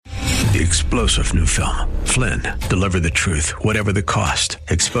The explosive new film, Flynn, Deliver the Truth, Whatever the Cost,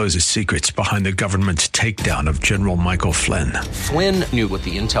 exposes secrets behind the government's takedown of General Michael Flynn. Flynn knew what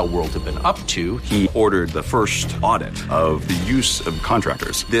the intel world had been up to. He ordered the first audit of the use of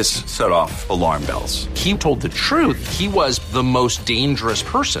contractors. This set off alarm bells. He told the truth. He was the most dangerous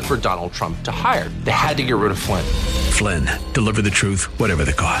person for Donald Trump to hire. They had to get rid of Flynn. Flynn, Deliver the Truth, Whatever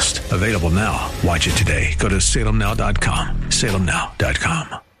the Cost. Available now. Watch it today. Go to salemnow.com.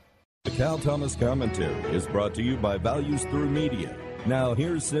 salemnow.com. The Cal Thomas Commentary is brought to you by Values Through Media. Now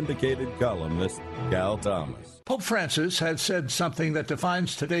here's syndicated columnist Cal Thomas. Pope Francis had said something that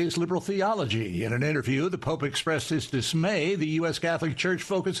defines today's liberal theology. In an interview, the Pope expressed his dismay the U.S. Catholic Church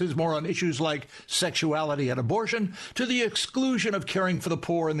focuses more on issues like sexuality and abortion to the exclusion of caring for the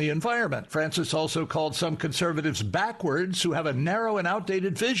poor and the environment. Francis also called some conservatives backwards who have a narrow and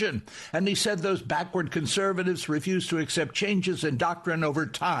outdated vision. And he said those backward conservatives refuse to accept changes in doctrine over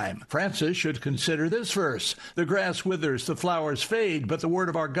time. Francis should consider this verse: the grass withers, the flowers fade, but the word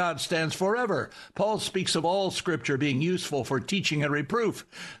of our God stands forever. Paul speaks of all Scripture being useful for teaching and reproof.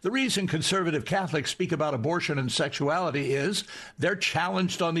 The reason conservative Catholics speak about abortion and sexuality is they're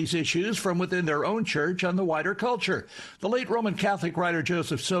challenged on these issues from within their own church and the wider culture. The late Roman Catholic writer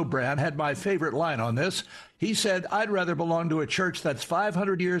Joseph Sobran had my favorite line on this. He said, "I'd rather belong to a church that's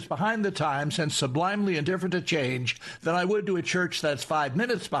 500 years behind the times and sublimely indifferent to change than I would to a church that's 5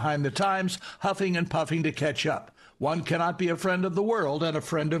 minutes behind the times, huffing and puffing to catch up. One cannot be a friend of the world and a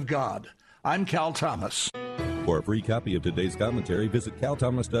friend of God." I'm Cal Thomas. For a free copy of today's commentary, visit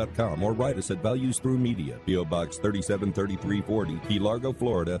calthomas.com or write us at Values Through Media, P.O. Box 373340, Key Largo,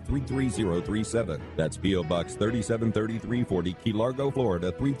 Florida 33037. That's P.O. Box 373340, Key Largo,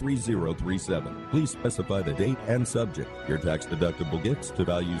 Florida 33037. Please specify the date and subject. Your tax-deductible gifts to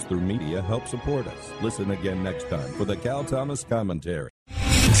Values Through Media help support us. Listen again next time for the Cal Thomas Commentary.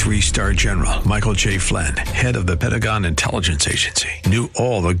 3-star General Michael J. Flynn, head of the Pentagon Intelligence Agency, knew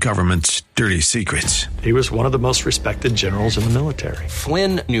all the government's dirty secrets. He was one of the most respected generals in the military.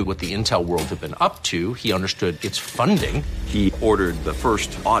 Flynn knew what the intel world had been up to. He understood its funding. He ordered the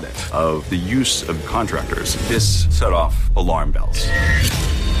first audit of the use of contractors. This set off alarm bells.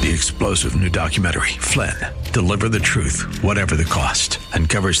 The explosive new documentary, Flynn, Deliver the Truth, Whatever the Cost,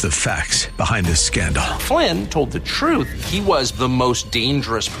 uncovers the facts behind this scandal. Flynn told the truth. He was the most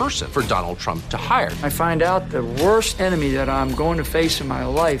dangerous person for Donald Trump to hire. I find out the worst enemy that I'm going to face in my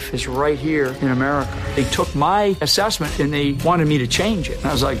life is right here in America. They took my assessment and they wanted me to change it. And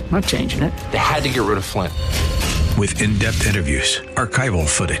I was like, I'm not changing it. They had to get rid of Flynn. With in-depth interviews, archival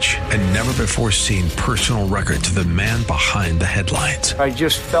footage, and never-before-seen personal records of the man behind the headlines. I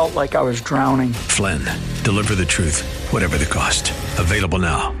just felt like I was drowning. Flynn, Deliver the Truth, Whatever the Cost. Available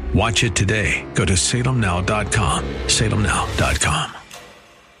now. Watch it today. Go to salemnow.com. salemnow.com.